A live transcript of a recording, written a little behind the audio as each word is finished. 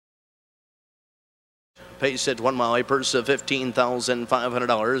pace at 1 mile, a purse of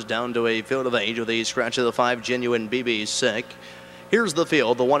 $15,500 down to a field of age with a scratch of the 5 genuine BB sick. Here's the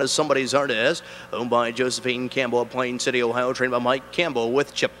field. The 1 is Somebody's Artist, owned by Josephine Campbell of Plain City, Ohio, trained by Mike Campbell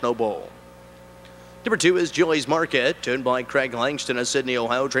with Chip Noble. Number 2 is Julie's Market, owned by Craig Langston of Sydney,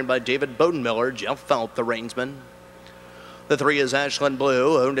 Ohio, trained by David Bodenmiller, Jeff Felt, the reinsman. The 3 is Ashland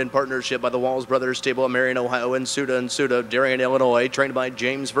Blue, owned in partnership by the Walls Brothers Stable of Marion, Ohio, and Suda, Darien, Illinois, trained by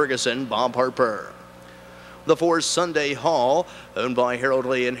James Ferguson, Bob Harper. The 4 is Sunday Hall, owned by Harold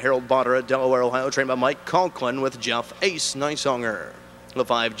Lee and Harold Botter at Delaware, Ohio, trained by Mike Conklin with Jeff Ace Nysonger. The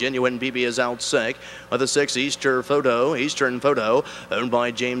 5 Genuine BB is out sick. With the 6 Eastern Photo, owned by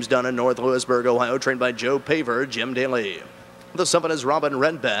James Dunn in North Lewisburg, Ohio, trained by Joe Paver, Jim Dailey. The 7 is Robin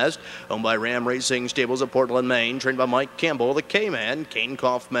Redbast, owned by Ram Racing Stables of Portland, Maine, trained by Mike Campbell, the K-Man, Kane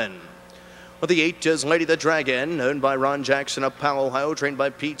Kaufman. With the 8 is Lady the Dragon, owned by Ron Jackson of Powell, Ohio, trained by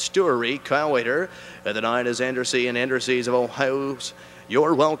Pete Stewery, Kyle Waiter. And the 9 is Andersey and Andersey's of Ohio's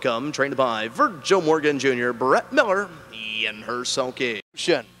You're Welcome, trained by Virgil Morgan Jr., Brett Miller, Ian Herselke.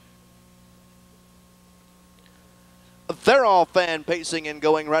 They're all fan pacing and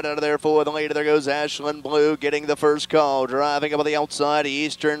going right out of there for the lead. There goes Ashland Blue getting the first call. Driving up on the outside.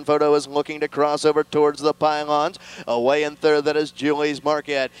 Eastern Photo is looking to cross over towards the pylons. Away in third, that is Julie's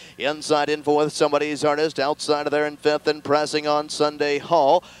Market. Inside in fourth, Somebody's Artist. Outside of there in fifth and pressing on Sunday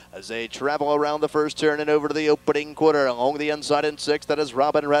Hall as they travel around the first turn and over to the opening quarter. Along the inside in sixth, that is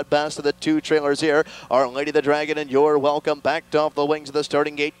Robin Redbast. The 2 trailers here are Lady the Dragon and You're Welcome. Backed off the wings of the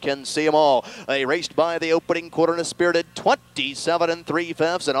starting gate, can see them all. They raced by the opening quarter in a spirited 27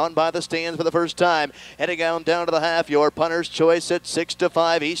 3/5 and on by the stands for the first time. Heading on down to the half, your punter's choice at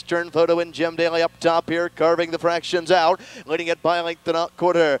 6-5. Eastern Photo and Jim Dailey up top here, carving the fractions out, leading it by length and a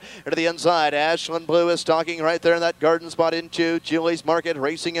quarter. To the inside, Ashland Blue is stalking right there in that garden spot in 2. Julie's Market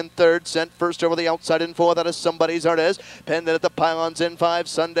racing in third, sent first over the outside in 4. That is Somebody's Artist. Penned at the pylons in 5.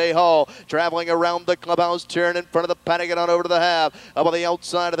 Sunday Hall traveling around the clubhouse turn in front of the paddock and on over to the half. Up on the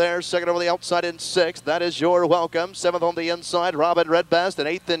outside there, second over the outside in 6. That is You're Welcome. 7th on the inside, Robin Redbast, and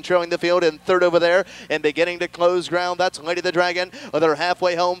 8th in trailing the field, and 3rd over there and beginning to close ground. That's Lady the Dragon. They're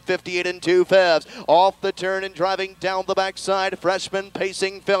halfway home, 58 2/5. Off the turn and driving down the backside, freshman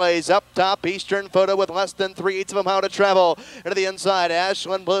pacing fillies. Up top, Eastern Photo with less than 3/8 of them how to travel. To the inside,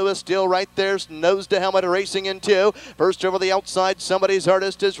 Ashland Blue is still right there, nose to helmet racing in 2. First over the outside, Somebody's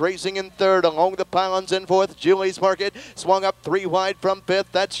Artist is racing in 3rd. Along the pylons in 4th, Julie's Market swung up 3 wide from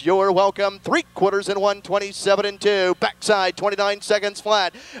 5th. That's You're Welcome. 3/4 in 1, 27 2. Backside, 29 seconds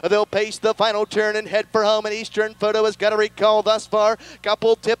flat. They'll pace the final turn and head for home, and Eastern Photo has got a recall thus far.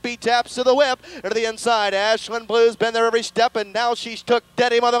 Couple tippy taps to the whip. To the inside, Ashland Blue's been there every step, and now she's took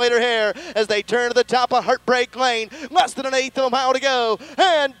Daddy Mother Later Hair as they turn to the top of Heartbreak Lane. Less than an 1/8 of a mile to go,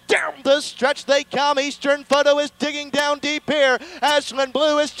 and down the stretch they come. Eastern Photo is digging down deep here. Ashland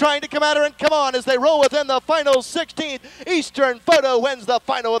Blue is trying to come at her and come on as they roll within the final 16th. Eastern Photo wins the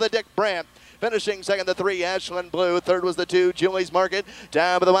final with the Dick Brandt. Finishing second, the 3, Ashland Blue. Third was the 2, Julie's Market.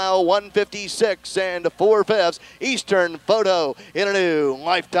 Down to the mile, 156 4/5. Eastern Photo in a new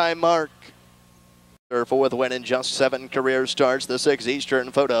lifetime mark. Her 4th win in just 7 career starts. The 6,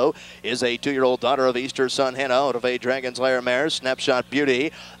 Eastern Photo, is a 2-year-old daughter of Easter Sun Hannah out of a Dragon's Lair mare, Snapshot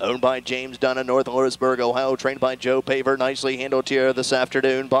Beauty, owned by James Dunn in North Lewisburg, Ohio, trained by Joe Paver, nicely handled here this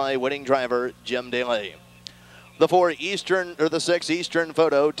afternoon by winning driver Jim Dailey. The 6 Eastern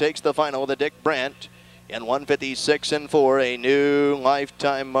Photo takes the final, the Dick Brandt, in 156 4, a new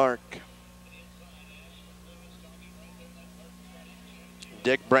lifetime mark.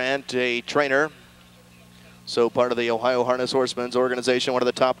 Dick Brandt, a trainer, so part of the Ohio Harness Horsemen's organization, one of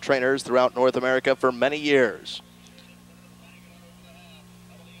the top trainers throughout North America for many years.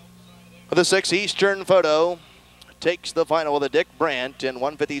 The 6 Eastern Photo takes the final of the Dick Brandt in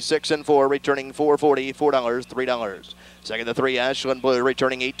 156 4, returning $4.40, $4, $3. Second, the 3, Ashland Blue,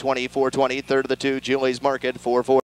 returning $8.20, $4.20. Third of the 2, Julie's Market, $4.40.